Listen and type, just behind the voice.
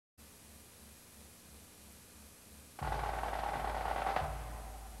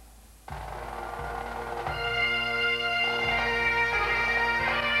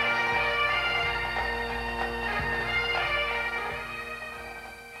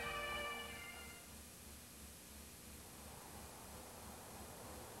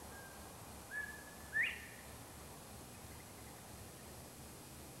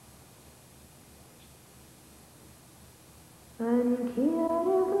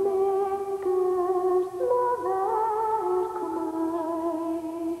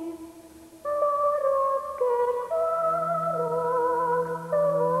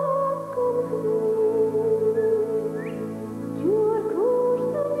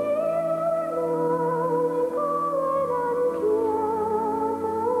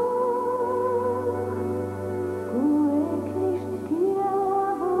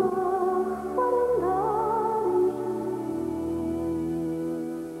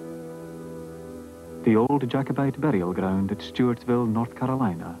The old Jacobite burial ground at Stewartsville, North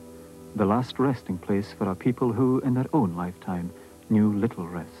Carolina, the last resting place for a people who, in their own lifetime, knew little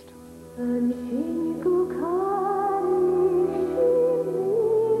rest.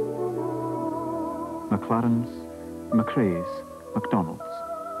 McLarens, McCraes, MacDonalds,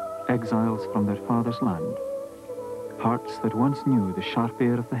 exiles from their father's land, hearts that once knew the sharp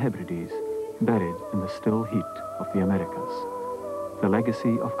air of the Hebrides, buried in the still heat of the Americas. The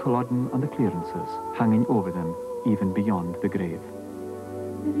legacy of Culloden and the Clearances hanging over them even beyond the grave.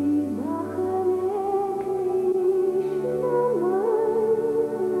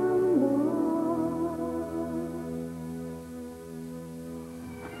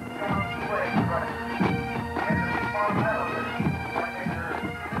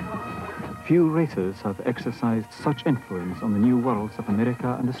 Few races have exercised such influence on the new worlds of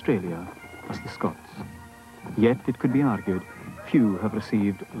America and Australia as the Scots. Yet it could be argued few have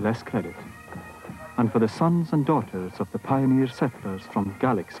received less credit. And for the sons and daughters of the pioneer settlers from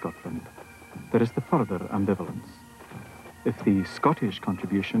Gaelic Scotland, there is the further ambivalence. If the Scottish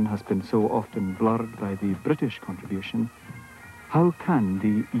contribution has been so often blurred by the British contribution, how can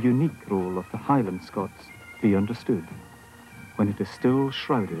the unique role of the Highland Scots be understood when it is still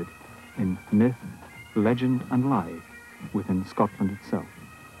shrouded in myth, legend and lie within Scotland itself?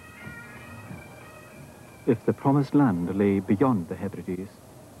 If the promised land lay beyond the Hebrides,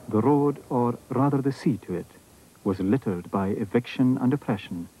 the road, or rather the sea to it, was littered by eviction and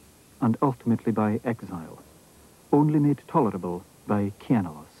oppression, and ultimately by exile, only made tolerable by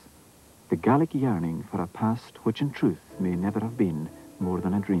Cianalos, the Gaelic yearning for a past which in truth may never have been more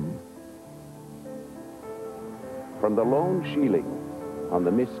than a dream. From the lone shieling on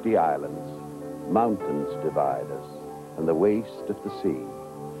the misty islands, mountains divide us, and the waste of the sea.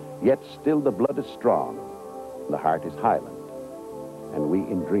 Yet still the blood is strong, the heart is Highland, and we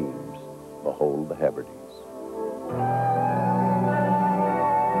in dreams behold the Hebrides.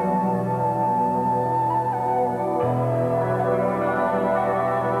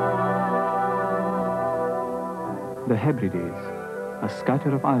 The Hebrides, a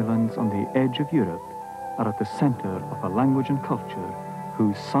scatter of islands on the edge of Europe, are at the center of a language and culture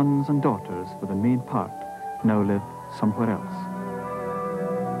whose sons and daughters, for the main part, now live somewhere else.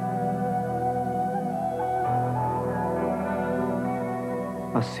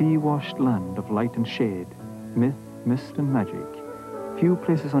 A sea-washed land of light and shade, myth, mist and magic, few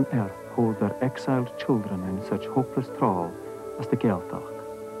places on earth hold their exiled children in such hopeless thrall as the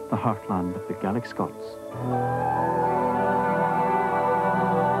Gaeltach, the heartland of the Gaelic Scots.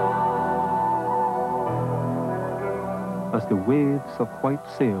 As the waves of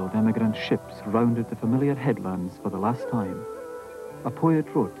white-sailed emigrant ships rounded the familiar headlands for the last time, a poet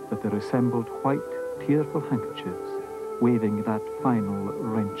wrote that they resembled white, tearful handkerchiefs, waving that final,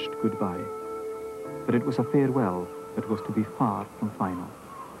 wrenched goodbye. But it was a farewell that was to be far from final.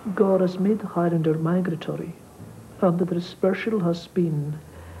 God has made the Highlander migratory, and the dispersal has been,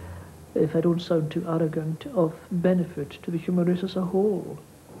 if I don't sound too arrogant, of benefit to the human race as a whole.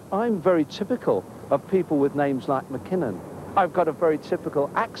 I'm very typical of people with names like McKinnon. I've got a very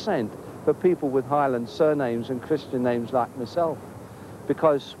typical accent for people with Highland surnames and Christian names like myself,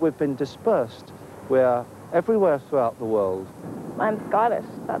 because we've been dispersed. We're everywhere throughout the world. I'm Scottish.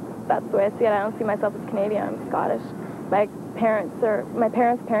 That's the way I see it. I don't see myself as Canadian. I'm Scottish. My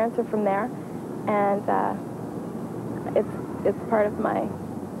parents' parents are from there, and it's part of my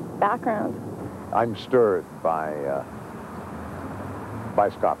background. I'm stirred by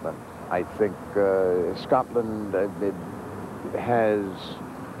Scotland. I think Scotland has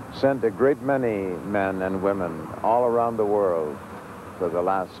sent a great many men and women all around the world for the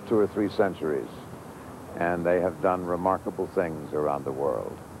last 2 or 3 centuries, and they have done remarkable things around the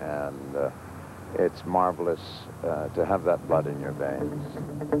world, and it's marvelous to have that blood in your veins.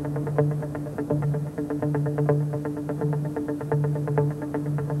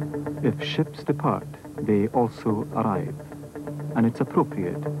 If ships depart, they also arrive. And it's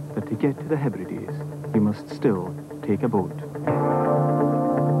appropriate that to get to the Hebrides, you must still take a boat.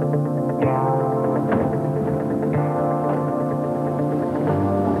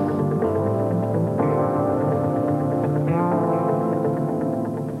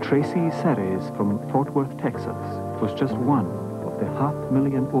 Tracy Serres from Fort Worth, Texas, was just one of the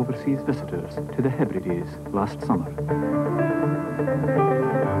 500,000 overseas visitors to the Hebrides last summer.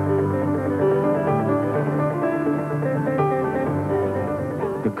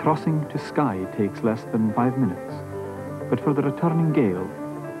 The crossing to Skye takes less than 5 minutes, but for the returning Gael,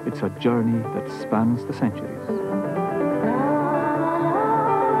 it's a journey that spans the centuries.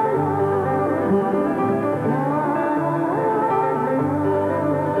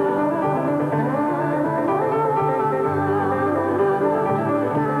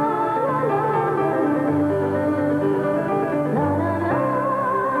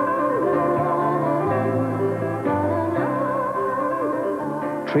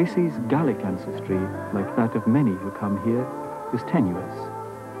 Tracy's Gaelic ancestry, like that of many who come here, is tenuous,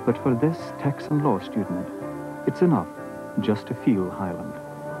 but for this Texan law student, it's enough just to feel Highland.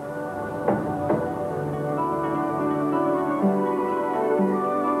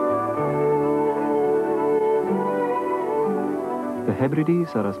 The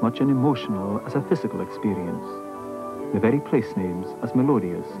Hebrides are as much an emotional as a physical experience, the very place names as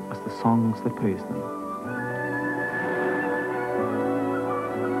melodious as the songs that praise them.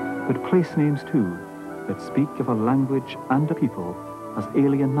 But place names, too, that speak of a language and a people as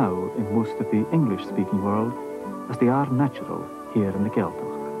alien now in most of the English-speaking world as they are natural here in the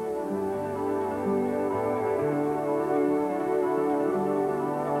Gaeltacht.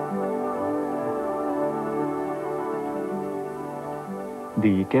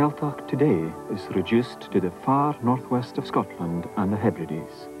 The Gaeltacht today is reduced to the far northwest of Scotland and the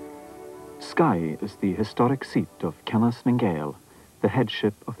Hebrides. Skye is the historic seat of Canas na Gael, the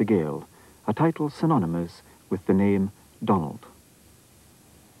headship of the Gael, a title synonymous with the name Donald.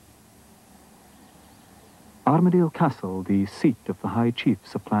 Armadale Castle, the seat of the High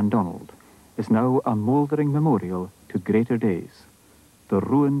Chiefs of Clandonald, is now a mouldering memorial to greater days, the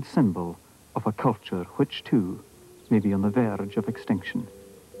ruined symbol of a culture which, too, may be on the verge of extinction.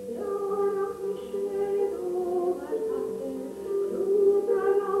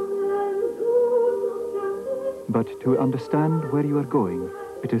 But to understand where you are going,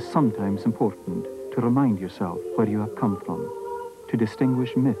 it is sometimes important to remind yourself where you have come from, to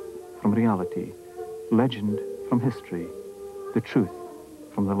distinguish myth from reality, legend from history, the truth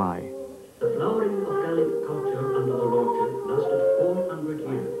from the lie. The flowering of Gaelic culture under the Lordship lasted 400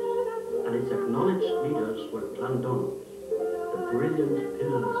 years, and its acknowledged leaders were Clandonald, the brilliant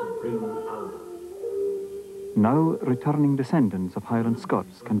pillars of Bryn Aula. Now returning descendants of Highland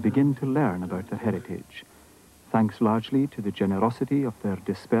Scots can begin to learn about their heritage, thanks largely to the generosity of their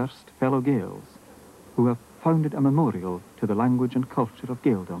dispersed fellow Gaels, who have founded a memorial to the language and culture of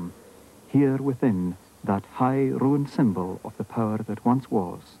Gaeldom here within that high ruined symbol of the power that once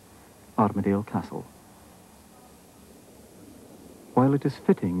was, Armadale Castle. While it is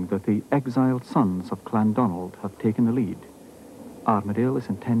fitting that the exiled sons of Clandonald have taken the lead, Armadale is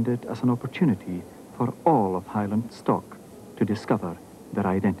intended as an opportunity for all of Highland stock to discover their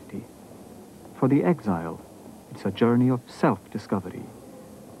identity. For the exile, it's a journey of self-discovery,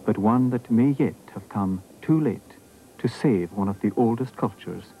 but one that may yet have come too late to save one of the oldest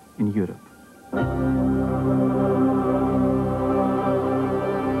cultures in Europe.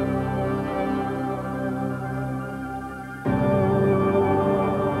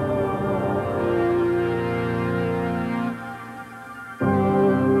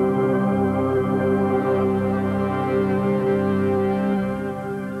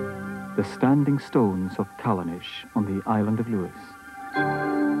 The standing stones of Callanish on the island of Lewis.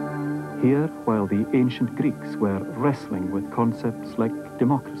 Here, while the ancient Greeks were wrestling with concepts like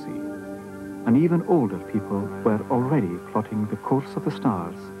democracy, and even older people were already plotting the course of the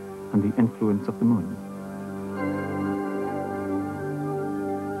stars and the influence of the moon.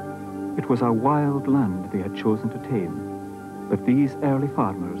 It was a wild land they had chosen to tame, but these early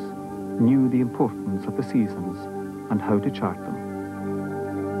farmers knew the importance of the seasons and how to chart them.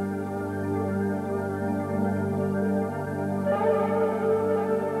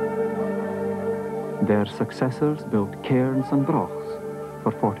 Their successors built cairns and brochs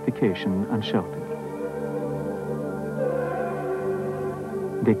for fortification and shelter.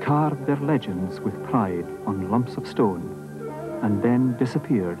 They carved their legends with pride on lumps of stone and then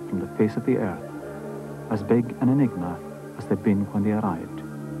disappeared from the face of the earth, as big an enigma as they'd been when they arrived.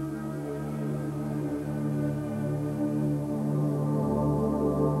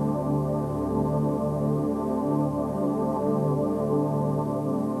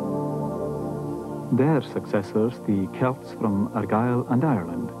 Their successors, the Celts from Argyll and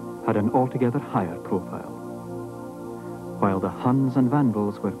Ireland, had an altogether higher profile. While the Huns and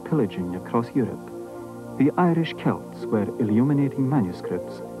Vandals were pillaging across Europe, the Irish Celts were illuminating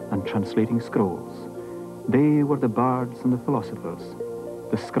manuscripts and translating scrolls. They were the bards and the philosophers,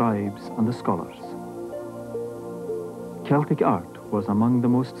 the scribes and the scholars. Celtic art was among the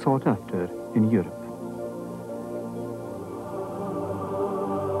most sought after in Europe.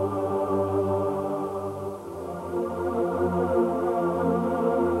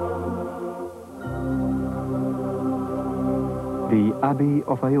 The Abbey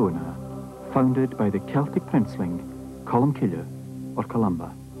of Iona, founded by the Celtic princeling Columcille or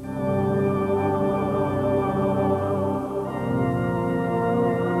Columba.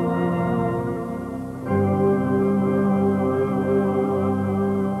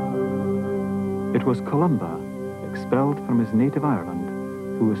 It was Columba, expelled from his native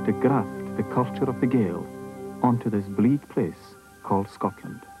Ireland, who was to graft the culture of the Gael onto this bleak place called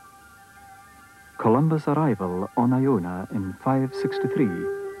Scotland. Columba's arrival on Iona in 563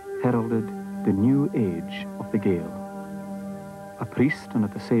 heralded the new age of the Gael. A priest and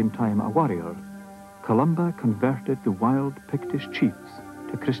at the same time a warrior, Columba converted the wild Pictish chiefs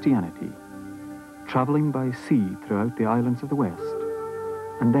to Christianity, travelling by sea throughout the islands of the west,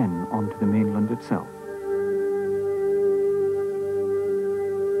 and then onto the mainland itself.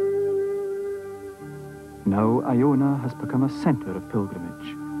 Now Iona has become a centre of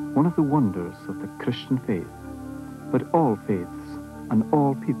pilgrimage, one of the wonders of the Christian faith. But all faiths and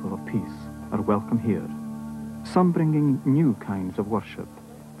all people of peace are welcome here, some bringing new kinds of worship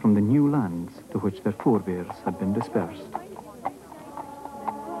from the new lands to which their forebears had been dispersed.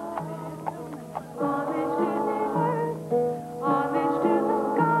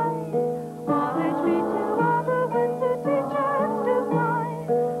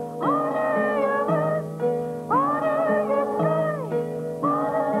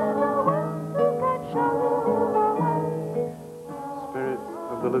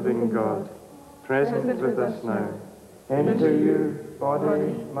 God, present with us now, enter you,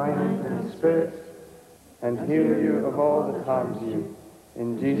 body, mind, and spirit, and heal you of all that harms you.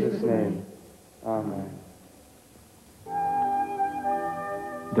 In Jesus' name, amen.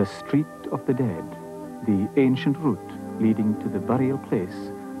 The Street of the Dead, the ancient route leading to the burial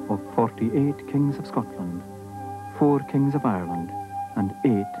place of 48 kings of Scotland, 4 kings of Ireland, and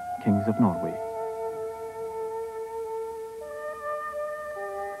 8 kings of Norway.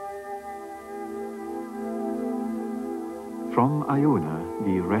 From Iona,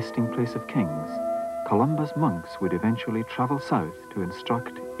 the resting place of kings, Columba's monks would eventually travel south to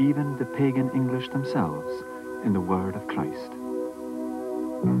instruct even the pagan English themselves in the word of Christ.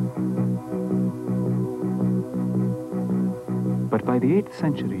 But by the 8th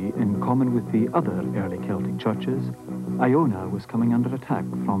century, in common with the other early Celtic churches, Iona was coming under attack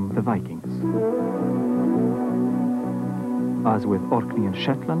from the Vikings. As with Orkney and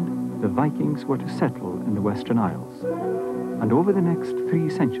Shetland, the Vikings were to settle in the Western Isles. And over the next 3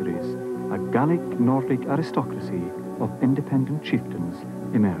 centuries, a Gaelic Nordic aristocracy of independent chieftains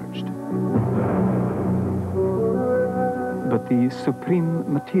emerged. But the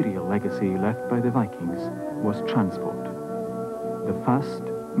supreme material legacy left by the Vikings was transport. The fast,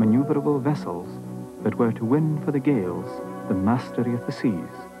 maneuverable vessels that were to win for the Gaels the mastery of the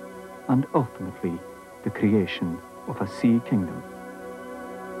seas, and ultimately the creation of a sea kingdom.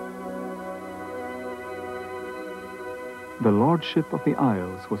 The Lordship of the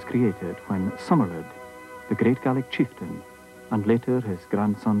Isles was created when Somerled, the great Gaelic chieftain, and later his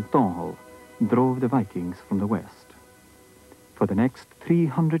grandson Downhal, drove the Vikings from the west. For the next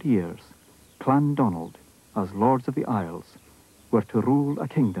 300 years, Clan Donald, as lords of the Isles, were to rule a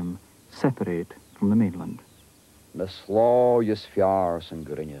kingdom separate from the mainland. The slaw is fiars and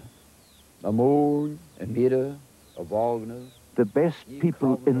grinja, the moon and mira of Wagner. The best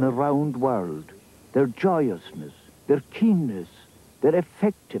people in the round world, their joyousness, their keenness, their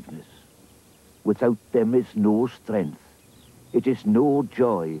effectiveness. Without them is no strength. It is no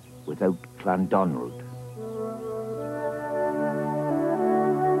joy without Clan Donald.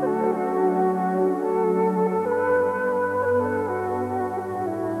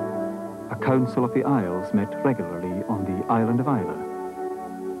 A council of the Isles met regularly on the island of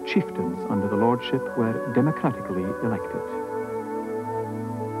Islay. Chieftains under the lordship were democratically elected.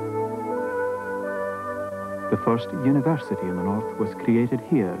 The first university in the north was created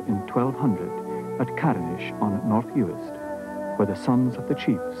here in 1200 at Callanish on North Uist, where the sons of the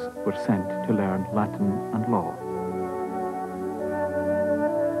chiefs were sent to learn Latin and law.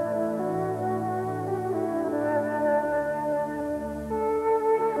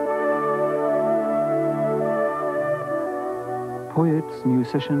 Poets,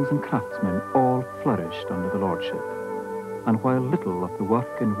 musicians and craftsmen all flourished under the lordship, and while little of the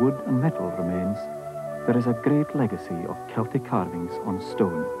work in wood and metal remains, there is a great legacy of Celtic carvings on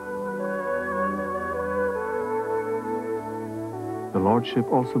stone. The lordship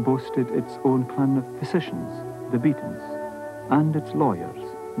also boasted its own clan of physicians, the Vikins, and its lawyers,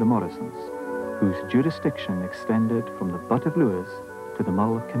 the Morrisons, whose jurisdiction extended from the Butt of Lewis to the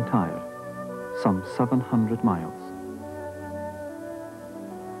Mull of Kintyre, some 700 miles.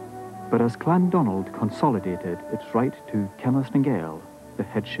 But as Clandonald consolidated its right to Kenneth and Gael, the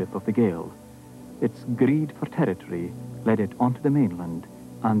headship of the Gael, its greed for territory led it onto the mainland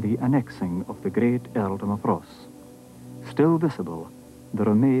and the annexing of the great earldom of Ross. Still visible, the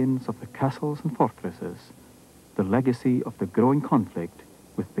remains of the castles and fortresses, the legacy of the growing conflict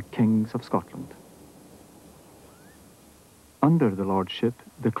with the kings of Scotland. Under the lordship,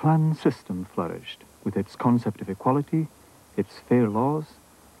 the clan system flourished, with its concept of equality, its fair laws,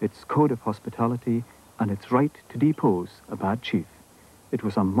 its code of hospitality, and its right to depose a bad chief. It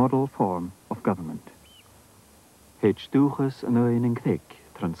was a model form of government. H. Duchas an Oin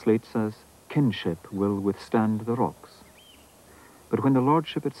translates as, kinship will withstand the rocks. But when the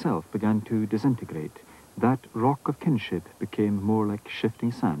lordship itself began to disintegrate, that rock of kinship became more like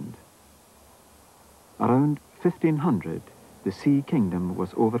shifting sand. Around 1500, the sea kingdom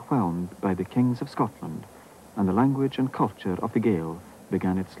was overwhelmed by the kings of Scotland, and the language and culture of the Gael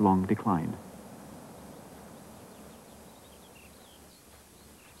began its long decline.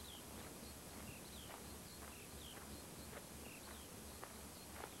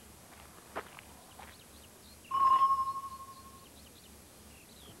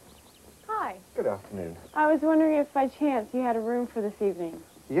 Hi. Good afternoon. I was wondering if by chance you had a room for this evening.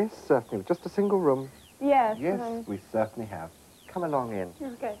 Yes, certainly. Just a single room. Yes. Yes, we certainly have. Come along in.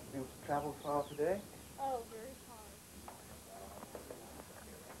 Okay. You've travelled far today? Oh, very far.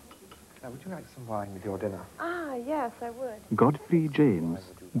 Now, would you like some wine with your dinner? Ah, yes, I would. Godfrey James,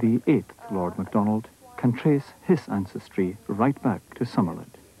 the 8th Lord MacDonald, can trace his ancestry right back to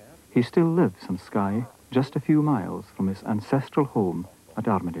Somerled. He still lives in Skye, just a few miles from his ancestral home at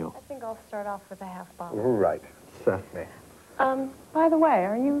Armadale. I think I'll start off with a half bottle. Right, certainly. By the way,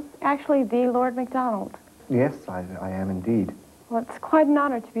 are you actually the Lord MacDonald? Yes, I am indeed. Well, it's quite an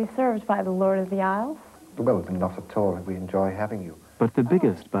honor to be served by the Lord of the Isles. Well, not at all. We enjoy having you. But the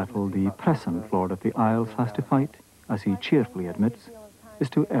biggest battle the present Lord of the Isles has to fight, as he cheerfully admits, is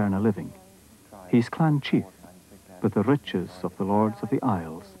to earn a living. He's clan chief, but the riches of the Lords of the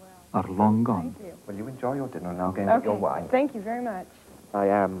Isles are long gone. Well, you enjoy your dinner and I'll go and get your wine. Thank you very much. I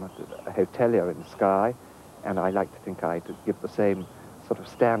am a hotelier in Skye, and I like to think I give the same sort of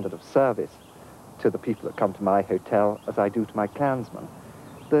standard of service to the people that come to my hotel as I do to my clansmen.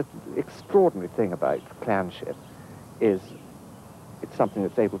 The extraordinary thing about clanship is it's something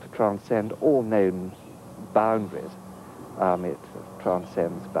that's able to transcend all known boundaries. It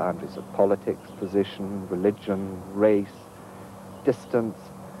transcends boundaries of politics, position, religion, race, distance.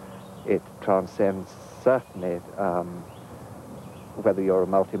 It transcends certainly whether you're a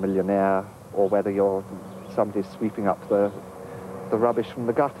multimillionaire or whether you're somebody sweeping up the rubbish from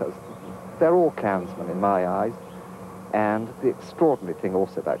the gutters. They're all clansmen in my eyes. And the extraordinary thing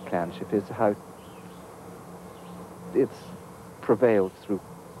also about clanship is how it's prevailed through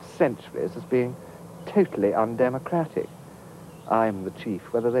centuries as being totally undemocratic. I'm the chief,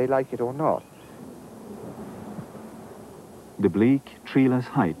 whether they like it or not. The bleak, treeless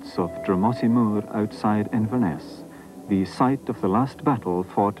heights of Dromossie Moor outside Inverness, the site of the last battle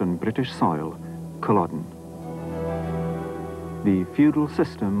fought on British soil, Culloden. The feudal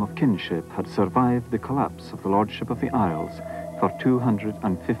system of kinship had survived the collapse of the Lordship of the Isles for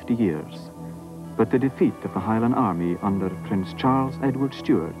 250 years. But the defeat of the Highland army under Prince Charles Edward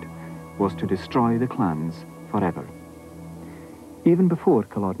Stuart was to destroy the clans forever. Even before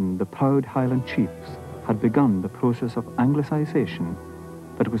Culloden, the proud Highland chiefs had begun the process of Anglicisation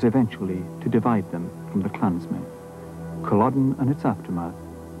that was eventually to divide them from the clansmen. Culloden and its aftermath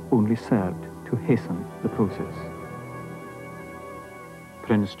only served to hasten the process.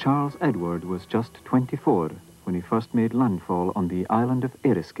 Prince Charles Edward was just 24 when he first made landfall on the island of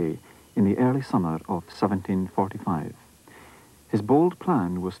Eriskay in the early summer of 1745. His bold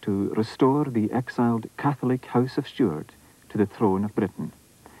plan was to restore the exiled Catholic House of Stuart to the throne of Britain.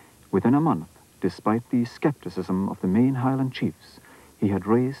 Within a month, despite the scepticism of the main Highland chiefs, he had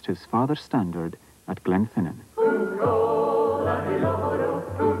raised his father's standard at Glenfinnan.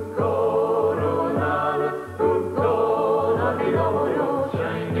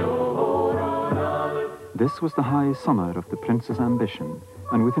 This was the high summer of the prince's ambition,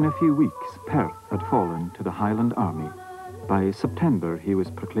 and within a few weeks, Perth had fallen to the Highland army. By September, he was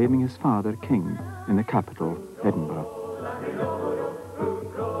proclaiming his father king in the capital, Edinburgh.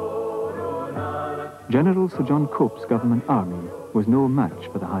 General Sir John Cope's government army was no match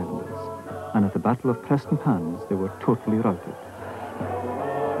for the Highlanders, and at the Battle of Prestonpans they were totally routed.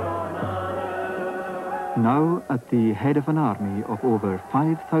 Now at the head of an army of over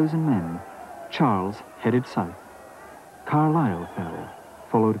 5,000 men, Charles headed south. Carlisle fell,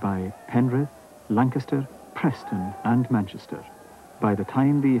 followed by Penrith, Lancaster, Preston and Manchester. By the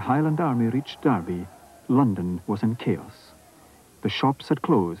time the Highland army reached Derby, London was in chaos. The shops had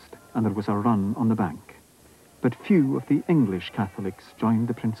closed and there was a run on the bank. But few of the English Catholics joined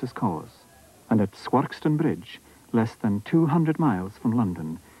the Prince's cause. And at Swarkston Bridge, less than 200 miles from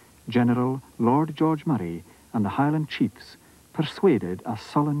London, General Lord George Murray and the Highland chiefs persuaded a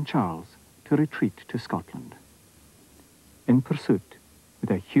sullen Charles to retreat to Scotland. In pursuit, with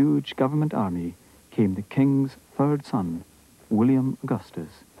a huge government army, came the King's third son, William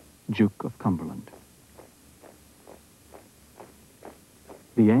Augustus, Duke of Cumberland.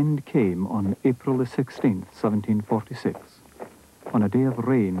 The end came on April the 16th, 1746, on a day of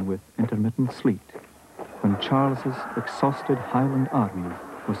rain with intermittent sleet, when Charles's exhausted Highland army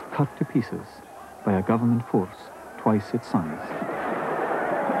was cut to pieces by a government force twice its size.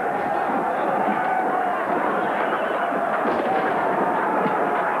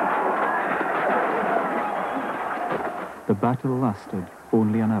 The battle lasted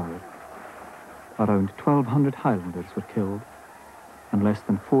only an hour. Around 1,200 Highlanders were killed and less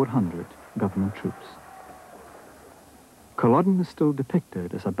than 400 government troops. Culloden is still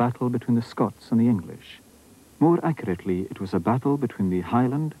depicted as a battle between the Scots and the English. More accurately, it was a battle between the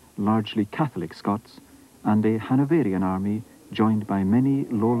Highland, largely Catholic Scots, and a Hanoverian army joined by many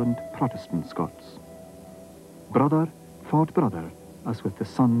lowland Protestant Scots. Brother fought brother, as with the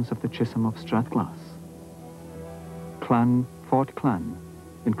sons of the Chisholm of Strathglass. Clan fought clan,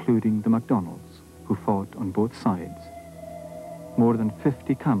 including the MacDonalds, who fought on both sides. More than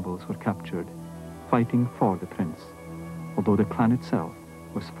 50 Campbells were captured, fighting for the prince, although the clan itself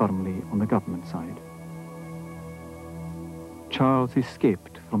was firmly on the government side. Charles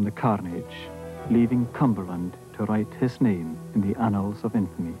escaped from the carnage, leaving Cumberland to write his name in the annals of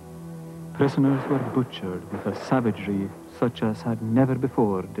infamy. Prisoners were butchered with a savagery such as had never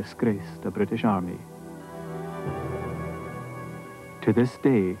before disgraced a British army. To this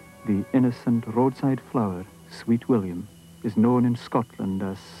day, the innocent roadside flower, Sweet William, is known in Scotland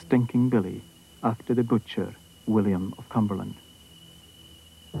as Stinking Billy, after the butcher, William of Cumberland.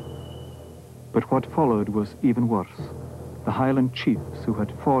 But what followed was even worse. The Highland chiefs who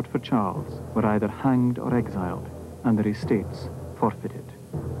had fought for Charles were either hanged or exiled, and their estates forfeited.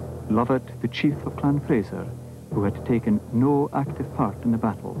 Lovat, the chief of Clan Fraser, who had taken no active part in the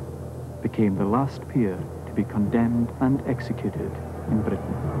battle, became the last peer to be condemned and executed in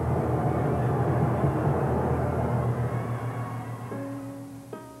Britain.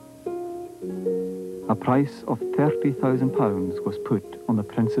 A price of £30,000 was put on the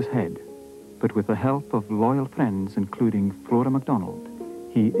prince's head, but with the help of loyal friends, including Flora MacDonald,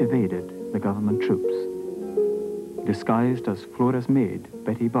 he evaded the government troops. Disguised as Flora's maid,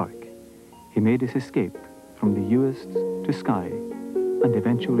 Betty Burke, he made his escape from the Uists to Skye, and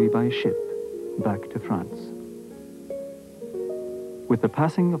eventually by ship back to France. With the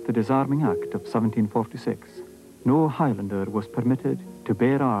passing of the Disarming Act of 1746, no Highlander was permitted to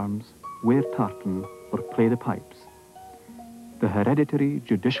bear arms, wear tartan, or play the pipes. The hereditary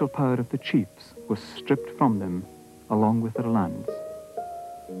judicial power of the chiefs was stripped from them, along with their lands.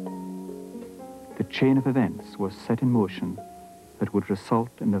 The chain of events was set in motion that would result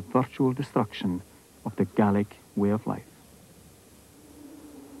in the virtual destruction of the Gaelic way of life.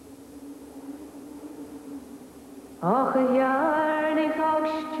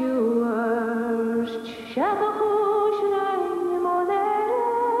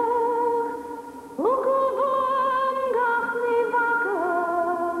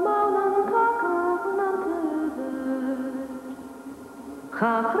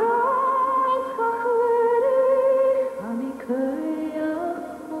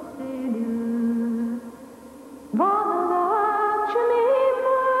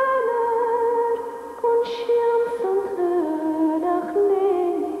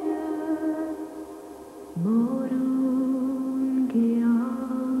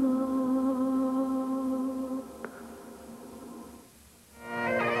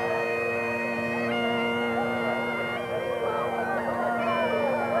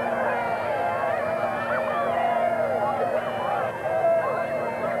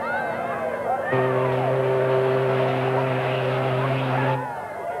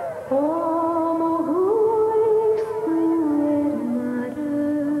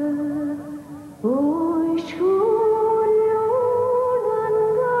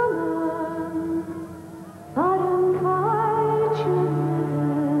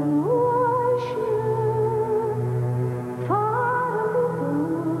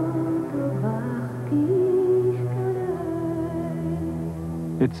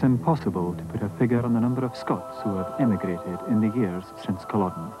 it's impossible to put a figure on the number of Scots who have emigrated in the years since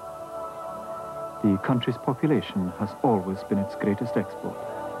Culloden. The country's population has always been its greatest export.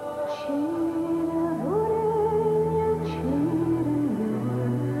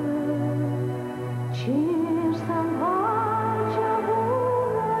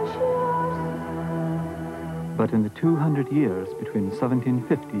 But in the 200 years between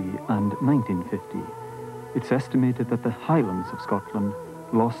 1750 and 1950, it's estimated that the Highlands of Scotland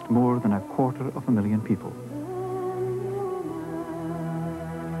lost more than 250,000 people.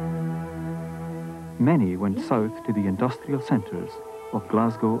 Many went south to the industrial centres of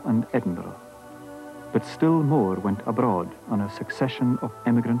Glasgow and Edinburgh, but still more went abroad on a succession of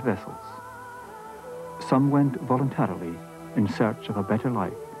emigrant vessels. Some went voluntarily in search of a better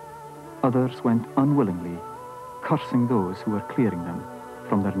life. Others went unwillingly, cursing those who were clearing them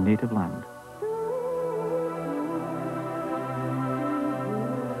from their native land.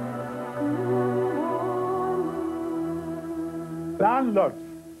 Landlords,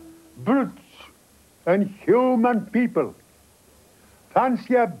 brutes, and human people.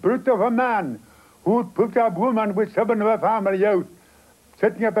 Fancy a brute of a man who'd put a woman with 7 of a family out,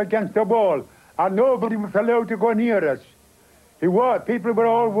 sitting up against the wall, and nobody was allowed to go near us. People were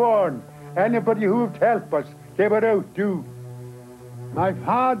all warned. Anybody who'd help us, they were out too. My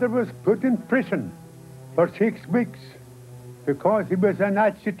father was put in prison for 6 weeks because he was an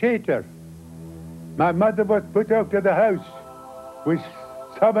agitator. My mother was put out of the house with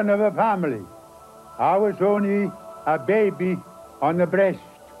 7 of a family. I was only a baby on the breast.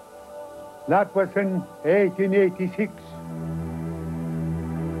 That was in 1886.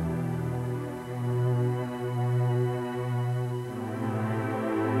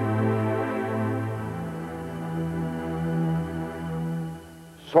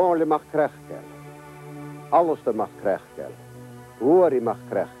 Sonle mag krechkel, Alloster mag krechkel, Rory mag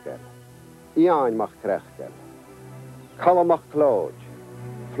krechkel, Ian mag krechkel, Calla mag Claude,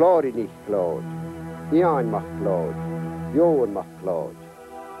 Flory nicht Claude, Ian mag Claude, Johan mag Claude,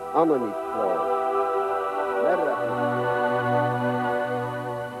 Anna nicht Claude.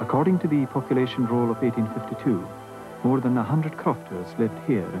 According to the population roll of 1852, more than 100 crofters lived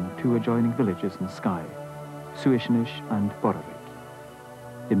here in 2 adjoining villages in Skye, Suishnish and Borrick.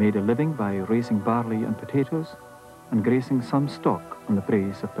 They made a living by raising barley and potatoes and grazing some stock on the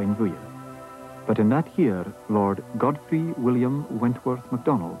braes of Bainvuya. But in that year, Lord Godfrey William Wentworth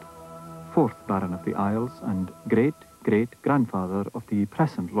MacDonald, 4th Baron of the Isles and great-great-grandfather of the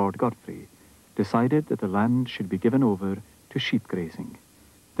present Lord Godfrey, decided that the land should be given over to sheep grazing.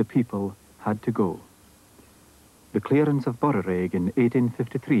 The people had to go. The clearance of Borrick in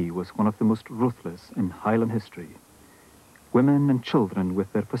 1853 was one of the most ruthless in Highland history. Women and children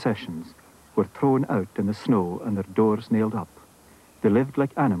with their possessions were thrown out in the snow and their doors nailed up. They lived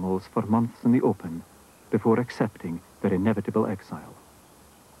like animals for months in the open before accepting their inevitable exile.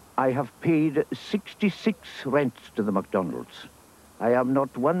 I have paid 66 rents to the MacDonalds. I am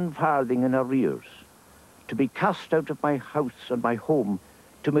not 1 farthing in arrears. To be cast out of my house and my home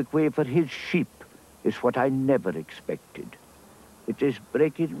to make way for his sheep is what I never expected. It is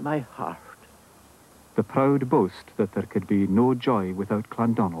breaking my heart. The proud boast that there could be no joy without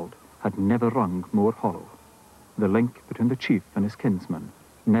Clandonald had never rung more hollow. The link between the chief and his kinsman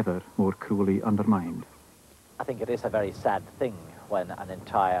never more cruelly undermined. I think it is a very sad thing when an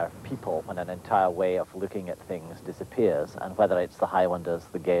entire people, when an entire way of looking at things disappears, and whether it's the Highlanders,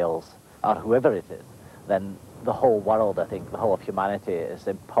 the Gaels, or whoever it is, then the whole world, I think, the whole of humanity is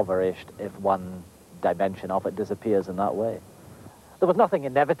impoverished if one dimension of it disappears in that way. There was nothing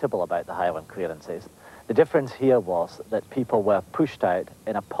inevitable about the Highland Clearances. The difference here was that people were pushed out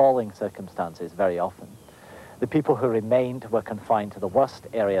in appalling circumstances very often. The people who remained were confined to the worst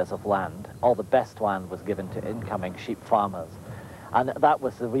areas of land. All the best land was given to incoming sheep farmers. And that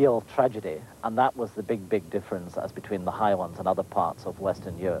was the real tragedy, and that was the big difference as between the Highlands and other parts of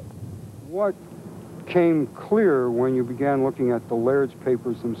Western Europe. What came clear when you began looking at the lairds'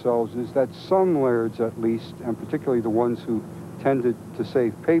 papers themselves is that some lairds, at least, and particularly the ones who tended to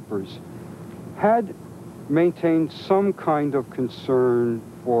save papers, had maintained some kind of concern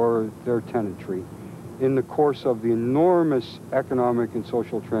for their tenantry in the course of the enormous economic and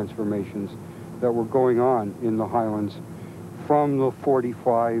social transformations that were going on in the Highlands from the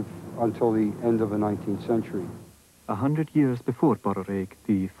 45 until the end of the 19th century. 100 years before Borrick,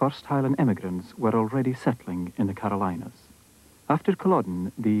 the first Highland emigrants were already settling in the Carolinas. After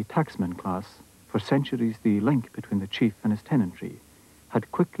Culloden, the tacksman class, for centuries the link between the chief and his tenantry,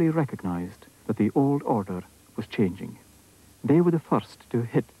 had quickly recognized that the old order was changing. They were the first to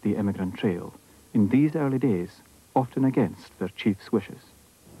hit the emigrant trail, in these early days, often against their chief's wishes.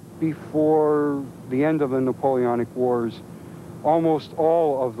 before the end of the Napoleonic Wars, almost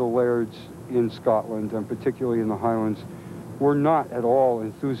all of the lairds in Scotland, and particularly in the Highlands, were not at all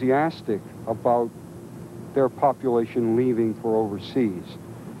enthusiastic about their population leaving for overseas.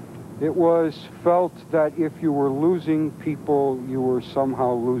 It was felt that if you were losing people, you were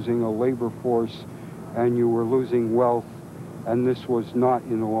somehow losing a labor force and you were losing wealth, and this was not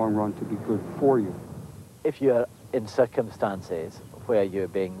in the long run to be good for you. If you're in circumstances where you're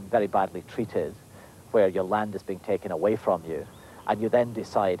being very badly treated, where your land is being taken away from you, and you then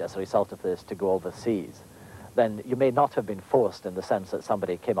decide as a result of this to go overseas, then you may not have been forced in the sense that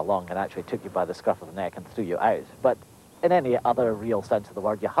somebody came along and actually took you by the scruff of the neck and threw you out. But in any other real sense of the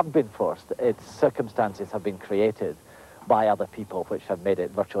word, you haven't been forced. Its circumstances have been created by other people which have made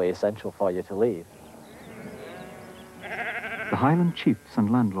it virtually essential for you to leave. The Highland chiefs and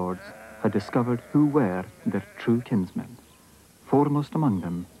landlords had discovered who were their true kinsmen. Foremost among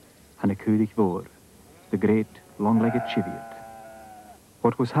them, Hanacudich Vor, the great long-legged Cheviot.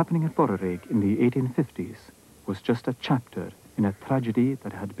 What was happening at Bororeg in the 1850s was just a chapter in a tragedy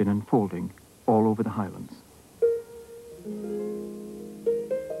that had been unfolding all over the Highlands.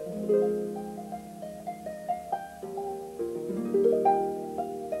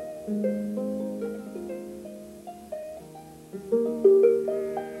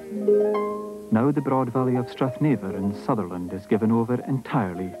 Now the broad valley of Strathnaver in Sutherland is given over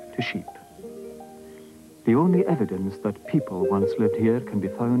entirely to sheep. The only evidence that people once lived here can be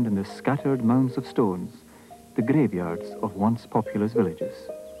found in the scattered mounds of stones, the graveyards of once populous villages.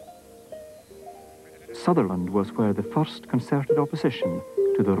 Sutherland was where the first concerted opposition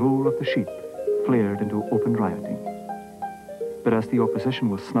to the rule of the sheep flared into open rioting. But as the opposition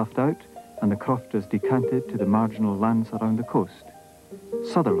was snuffed out and the crofters decanted to the marginal lands around the coast,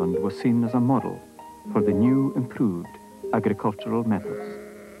 Sutherland was seen as a model for the new, improved agricultural methods.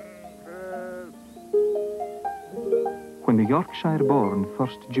 When the Yorkshire-born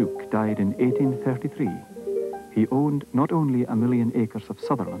first Duke died in 1833, he owned not only 1 million acres of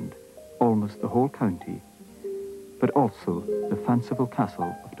Sutherland, almost the whole county, but also the fanciful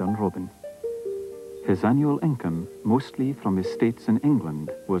castle of Dunrobin. His annual income, mostly from estates in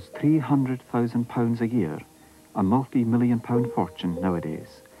England, was £300,000 a year, a multi-million-pound fortune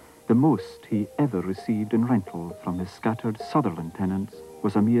nowadays. The most he ever received in rental from his scattered Sutherland tenants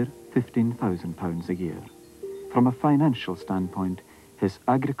was a mere £15,000 a year. From a financial standpoint, his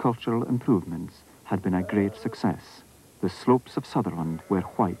agricultural improvements had been a great success. The slopes of Sutherland were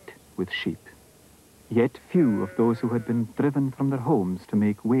white with sheep. Yet few of those who had been driven from their homes to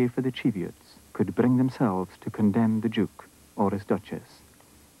make way for the Cheviots could bring themselves to condemn the Duke or his Duchess.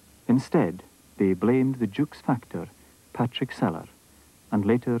 Instead, they blamed the Duke's factor, Patrick Sellar, and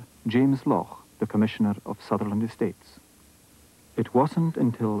later James Loch, the Commissioner of Sutherland Estates. It wasn't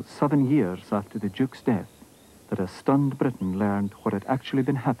until 7 years after the Duke's death that a stunned Briton learned what had actually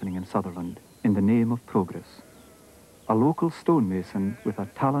been happening in Sutherland in the name of progress. A local stonemason with a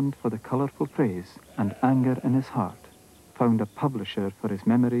talent for the colourful phrase and anger in his heart found a publisher for his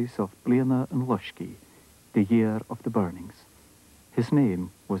memories of Bleana and Lushkey, the year of the burnings. His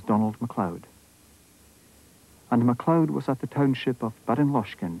name was Donald MacLeod. And MacLeod was at the township of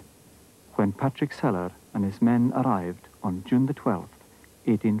Ballinloshkin when Patrick Sellar and his men arrived on June the 12th,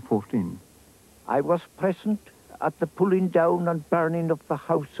 1814. I was present at the pulling down and burning of the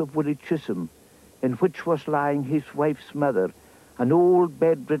house of Willie Chisholm, in which was lying his wife's mother, an old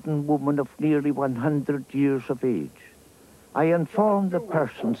bedridden woman of nearly 100 years of age. I informed the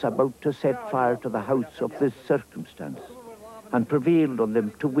persons about to set fire to the house of this circumstance, and prevailed on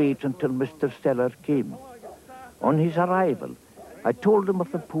them to wait until Mr. Sellar came. On his arrival, I told him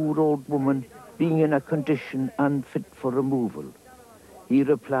of the poor old woman being in a condition unfit for removal. He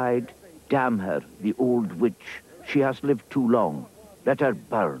replied, "Damn her, the old witch. She has lived too long. Let her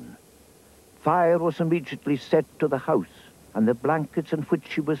burn." Fire was immediately set to the house, and the blankets in which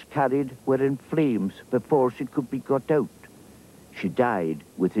she was carried were in flames before she could be got out. She died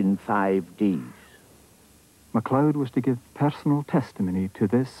within 5 days. MacLeod was to give personal testimony to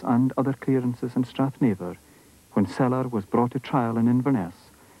this and other clearances in Strathnaver when Sellar was brought to trial in Inverness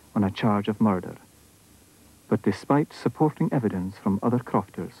on a charge of murder. But despite supporting evidence from other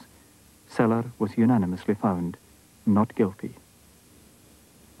crofters, Sellar was unanimously found not guilty.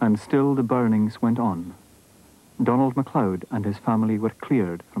 And still the burnings went on. Donald MacLeod and his family were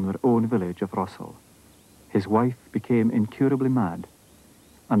cleared from their own village of Russell. His wife became incurably mad,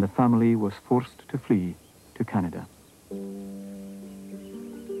 and the family was forced to flee to Canada.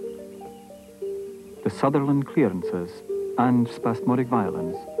 The Sutherland clearances and spasmodic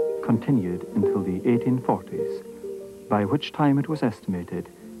violence continued until the 1840s, by which time it was estimated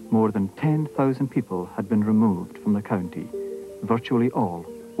more than 10,000 people had been removed from the county, virtually all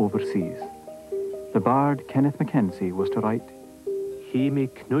overseas. The bard Kenneth Mackenzie was to write, He me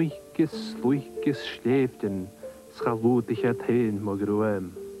knoikes, luikes, schleeften, schalutige teen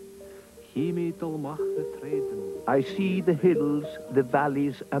mogruem. He me dolmachte treden. I see the hills, the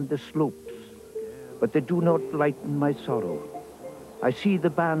valleys, and the slopes, but they do not lighten my sorrow. I see the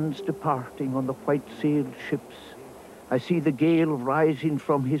bands departing on the white-sailed ships. I see the Gael rising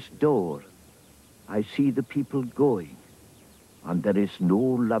from his door. I see the people going, and there is no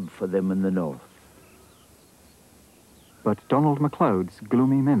love for them in the north. But Donald MacLeod's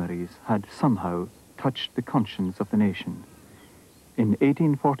gloomy memories had somehow touched the conscience of the nation. In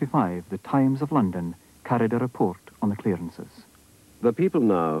 1845, the Times of London carried a report on the clearances. The people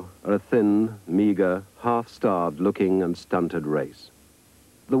now are a thin, meagre, half-starved looking and stunted race.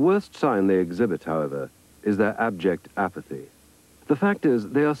 The worst sign they exhibit, however, is their abject apathy. The fact is,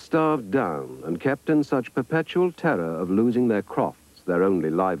 they are starved down and kept in such perpetual terror of losing their crofts, their only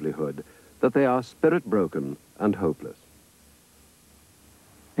livelihood, that they are spirit-broken and hopeless.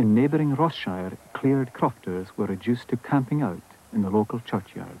 In neighbouring Rossshire, cleared crofters were reduced to camping out in the local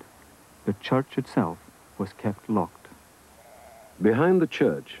churchyard. The church itself was kept locked. Behind the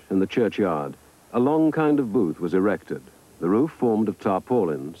church, in the churchyard, a long kind of booth was erected. The roof formed of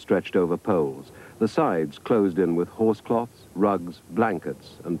tarpaulin stretched over poles, the sides closed in with horsecloths, rugs,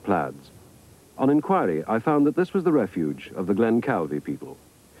 blankets, and plaids. On inquiry, I found that this was the refuge of the Glencalvy people.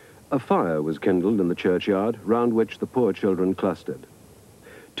 A fire was kindled in the churchyard, round which the poor children clustered.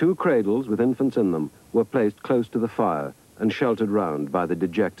 2 cradles with infants in them were placed close to the fire and sheltered round by the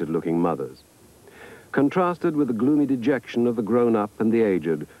dejected-looking mothers. Contrasted with the gloomy dejection of the grown-up and the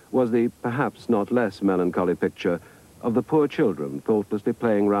aged was the perhaps not less melancholy picture of the poor children thoughtlessly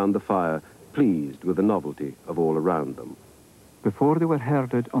playing round the fire, pleased with the novelty of all around them. Before they were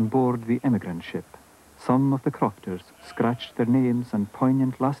herded on board the emigrant ship, some of the crofters scratched their names and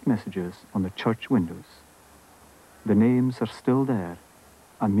poignant last messages on the church windows. The names are still there,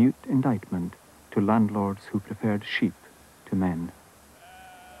 a mute indictment to landlords who preferred sheep to men.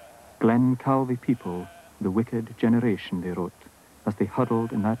 Glencalvy people, the wicked generation, they wrote, as they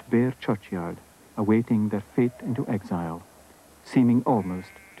huddled in that bare churchyard, awaiting their fate into exile, seeming almost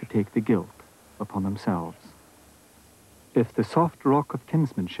to take the guilt upon themselves. If the soft rock of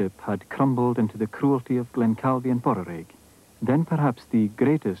kinsmanship had crumbled into the cruelty of Glencalvy and Boreraig, then perhaps the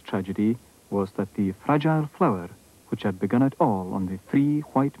greatest tragedy was that the fragile flower, which had begun it all on the free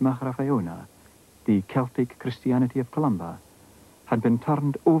white Machra Fiona, the Celtic Christianity of Columba, had been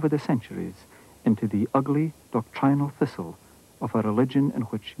turned over the centuries into the ugly doctrinal thistle of a religion in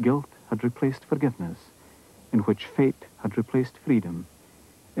which guilt had replaced forgiveness, in which fate had replaced freedom,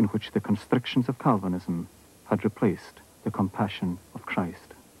 in which the constrictions of Calvinism had replaced the compassion of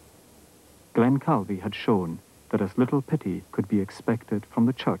Christ. Glencalvy had shown that as little pity could be expected from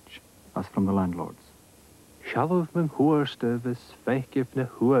the church as from the landlords. Shalov men hoorstuvis vekif ne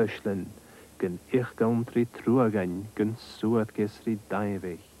hoorslin, gun ich country truagan, gun suat gesri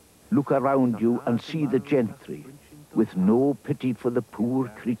daivig. Look around you and see the gentry, with no pity for the poor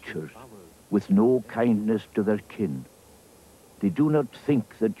creatures, with no kindness to their kin. They do not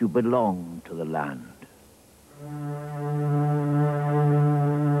think that you belong to the land.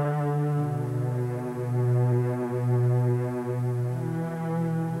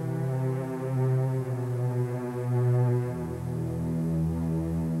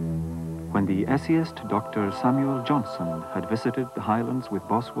 When the essayist Dr. Samuel Johnson had visited the Highlands with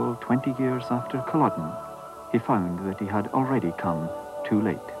Boswell 20 years after Culloden, he found that he had already come too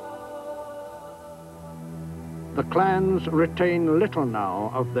late. The clans retain little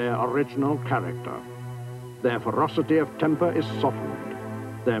now of their original character. Their ferocity of temper is softened,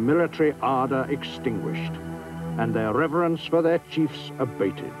 their military ardor extinguished, and their reverence for their chiefs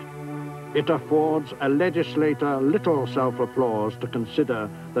abated. It affords a legislator little self-applause to consider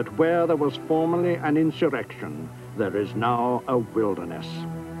that where there was formerly an insurrection, there is now a wilderness.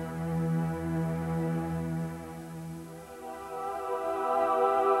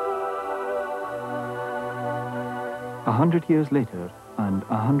 A 100 years later, and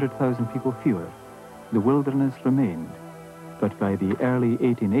 100,000 people fewer, the wilderness remained, but by the early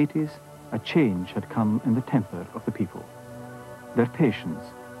 1880s, a change had come in the temper of the people. Their patience,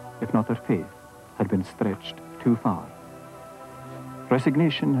 if not their faith, had been stretched too far.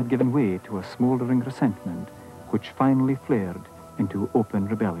 Resignation had given way to a smouldering resentment which finally flared into open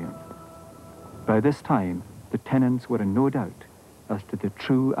rebellion. By this time, the tenants were in no doubt as to the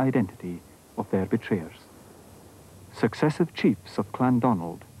true identity of their betrayers. Successive chiefs of Clan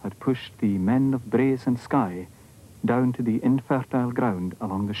Donald had pushed the men of Braes and Skye down to the infertile ground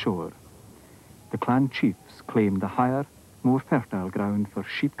along the shore. The clan chiefs claimed the higher, more fertile ground for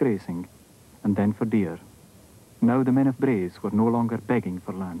sheep grazing and then for deer. Now the men of Braes were no longer begging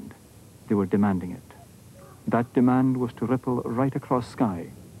for land. They were demanding it. That demand was to ripple right across Skye,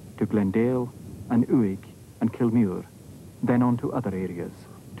 to Glendale and Uig and Kilmuir, then on to other areas,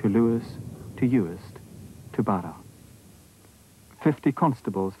 to Lewis, to Uist, to Barra. 50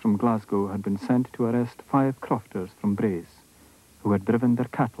 constables from Glasgow had been sent to arrest 5 crofters from Braes, who had driven their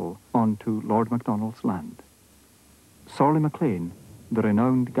cattle onto Lord MacDonald's land. Sorley MacLean, the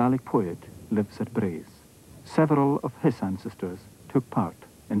renowned Gaelic poet, lives at Braes. Several of his ancestors took part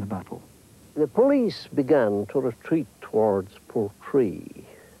in the battle. The police began to retreat towards Portree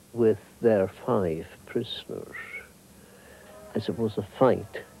with their 5 prisoners. I suppose a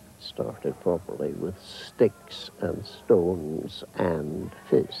fight started properly with sticks and stones and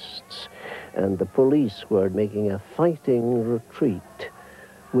fists, and the police were making a fighting retreat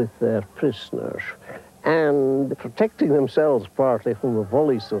with their prisoners and protecting themselves partly from the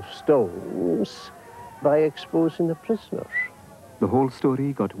volleys of stones by exposing the prisoners. The whole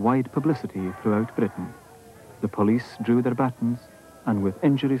story got wide publicity throughout Britain. The police drew their batons and, with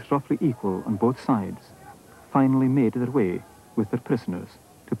injuries roughly equal on both sides, finally made their way with their prisoners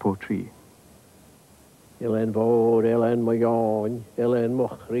to Portree. Ilen Vod, Ilen Moyon, Ilen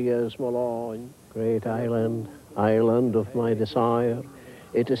Mochrias Molon, great island, island of my desire,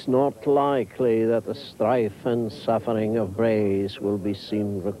 it is not likely that the strife and suffering of Braes will be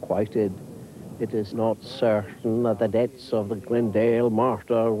seen requited. It is not certain that the debts of the Glendale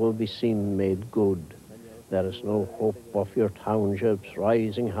martyr will be seen made good. There is no hope of your townships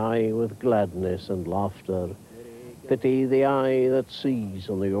rising high with gladness and laughter. Pity the eye that sees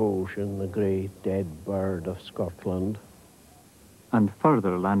on the ocean the great dead bird of Scotland. And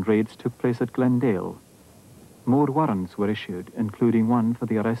further land raids took place at Glendale. More warrants were issued, including one for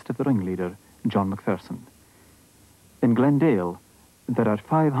the arrest of the ringleader, John Macpherson. In Glendale, there are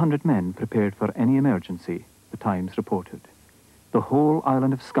 500 men prepared for any emergency, the Times reported. The whole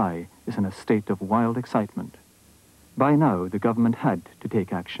island of Skye is in a state of wild excitement. By now, the government had to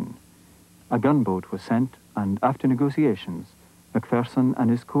take action. A gunboat was sent, and after negotiations, Macpherson and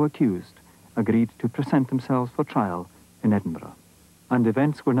his co-accused agreed to present themselves for trial in Edinburgh. And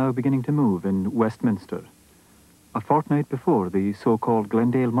events were now beginning to move in Westminster. A fortnight before the so-called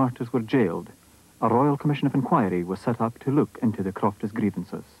Glendale martyrs were jailed, a Royal Commission of Inquiry was set up to look into the crofters'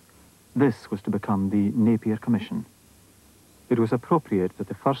 grievances. This was to become the Napier Commission. It was appropriate that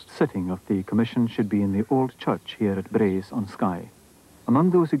the first sitting of the commission should be in the old church here at Braes on Skye. Among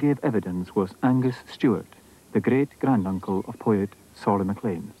those who gave evidence was Angus Stewart, the great-granduncle of poet Sorley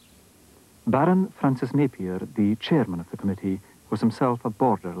MacLean. Baron Francis Napier, the chairman of the committee, was himself a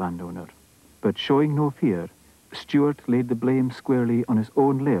border landowner. But showing no fear, Stewart laid the blame squarely on his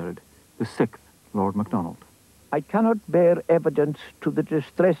own laird, the 6th Lord MacDonald. I cannot bear evidence to the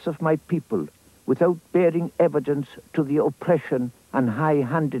distress of my people without bearing evidence to the oppression and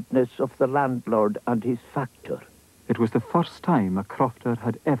high-handedness of the landlord and his factor. It was the first time a crofter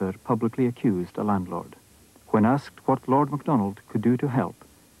had ever publicly accused a landlord. When asked what Lord MacDonald could do to help,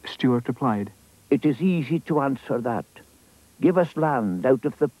 Stewart replied, "It is easy to answer that. Give us land out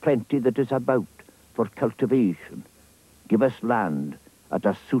of the plenty that is about for cultivation. Give us land at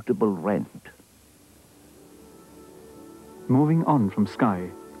a suitable rent." Moving on from Skye,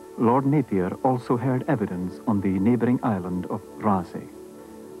 Lord Napier also heard evidence on the neighbouring island of Rasay.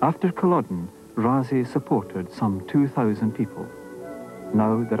 After Culloden, Rasay supported some 2,000 people.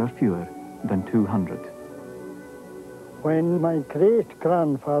 Now there are fewer than 200. When my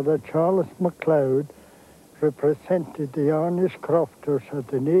great-grandfather Charles MacLeod represented the Irish crofters at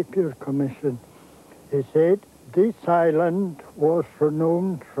the Napier Commission, he said this island was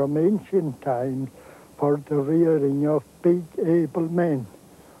renowned from ancient times for the rearing of big, able men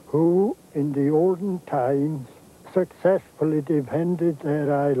who, in the olden times, successfully defended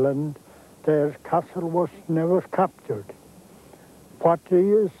their island. Their castle was never captured. What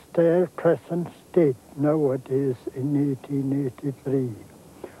is their present state nowadays in 1883?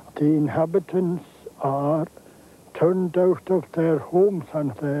 The inhabitants are turned out of their homes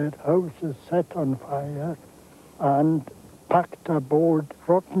and their houses set on fire and packed aboard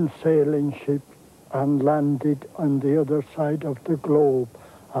rotten sailing ships and landed on the other side of the globe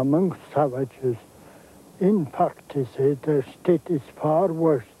amongst savages. In fact, he said, their state is far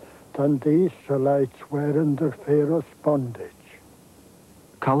worse than the Israelites were under Pharaoh's bondage.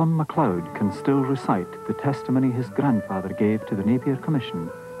 Callum MacLeod can still recite the testimony his grandfather gave to the Napier Commission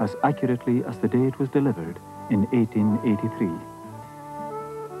as accurately as the day it was delivered in 1883.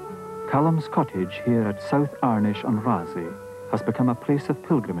 Callum's cottage here at South Arnish on Rasay has become a place of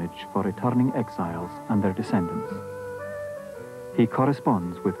pilgrimage for returning exiles and their descendants. He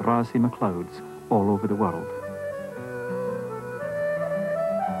corresponds with Rasay MacLeods all over the world.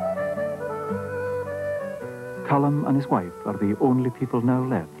 Callum and his wife are the only people now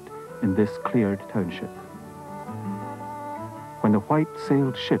left in this cleared township. When the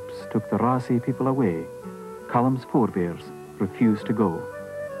white-sailed ships took the Rasay people away, Callum's forebears refused to go.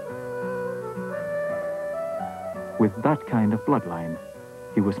 With that kind of bloodline,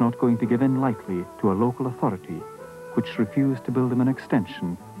 he was not going to give in lightly to a local authority which refused to build him an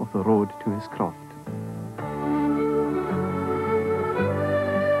extension of the road to his croft.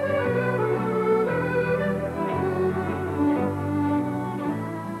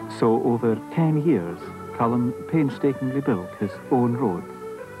 So over 10 years, Callum painstakingly built his own road,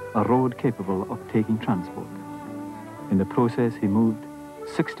 a road capable of taking transport. In the process, he moved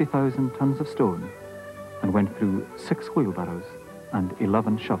 60,000 tons of stone and went through 6 wheelbarrows and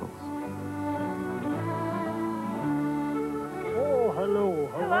 11 shovels. Oh, hello.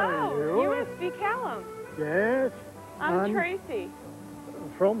 How are you? You must be Callum. Yes. I'm Tracy.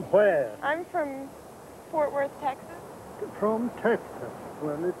 From where? I'm from Fort Worth, Texas. From Texas.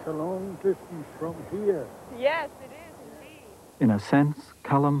 Well, it's a long distance from here. Yes, it is indeed. In a sense,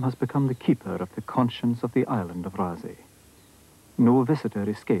 Callum has become the keeper of the conscience of the island of Rasay. No visitor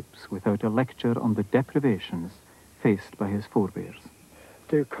escapes without a lecture on the deprivations faced by his forebears.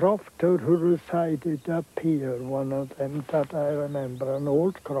 The crofter who resided up here, one of them that I remember, an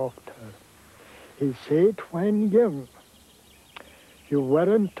old crofter, he said when young, you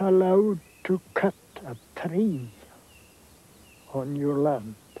weren't allowed to cut a tree on your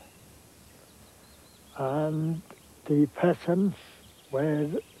land. And the peasants were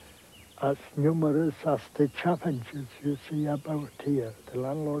as numerous as the challenges you see about here, the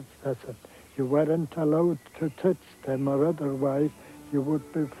landlord's peasants. You weren't allowed to touch them, or otherwise you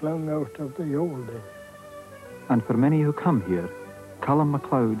would be flung out of the holding. And for many who come here, Callum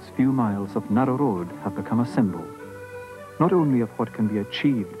MacLeod's few miles of narrow road have become a symbol, not only of what can be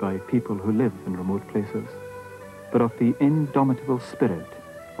achieved by people who live in remote places, but of the indomitable spirit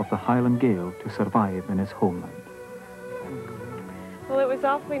of the Highland Gael to survive in his homeland. Well, it was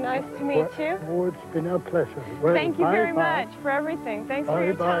awfully nice to meet you. Oh, it's been a pleasure. Well, Thank you very bye. much for everything. Thanks for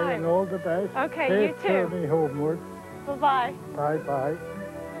your Bye-bye time. and all the best. Okay, Safe you too. journey homeward. Bye-bye. Bye-bye.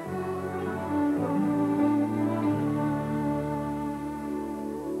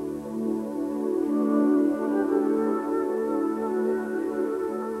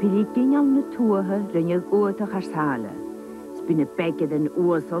 Piliginal na tuaha rinneal uatach ar sala. Spinne beged an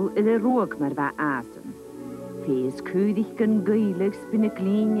uasol il roog mar va asen. Fees kudig gan Gaelic spinne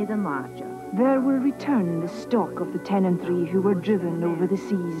glíne the marcha. There will return the stock of the tenantry who were driven over the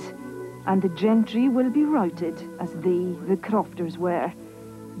seas, and the gentry will be routed as they, the crofters, were.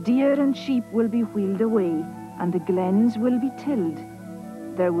 Deer and sheep will be wheeled away, and the glens will be tilled.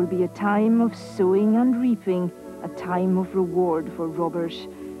 There will be a time of sowing and reaping, a time of reward for robbers,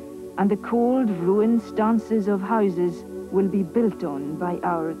 and the cold ruined stances of houses will be built on by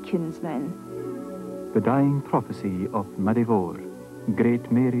our kinsmen. The dying prophecy of Madivor, great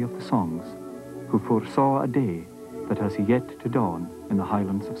Mary of the songs, who foresaw a day that has yet to dawn in the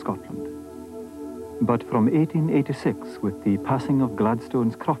Highlands of Scotland. But from 1886, with the passing of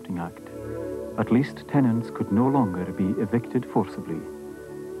Gladstone's Crofting Act, at least tenants could no longer be evicted forcibly.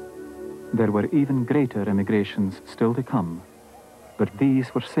 There were even greater emigrations still to come, but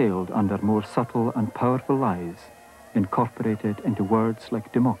these were sailed under more subtle and powerful lies, incorporated into words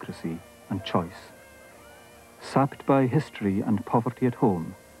like democracy and choice. Sapped by history and poverty at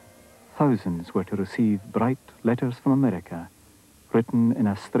home, thousands were to receive bright letters from America, written in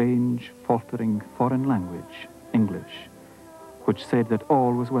a strange, faltering foreign language, English, which said that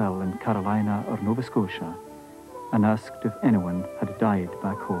all was well in Carolina or Nova Scotia, and asked if anyone had died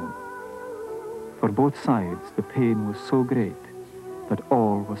back home. For both sides, the pain was so great that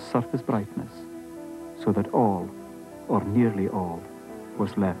all was surface brightness, so that all, or nearly all,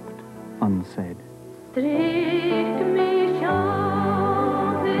 was left unsaid. Take me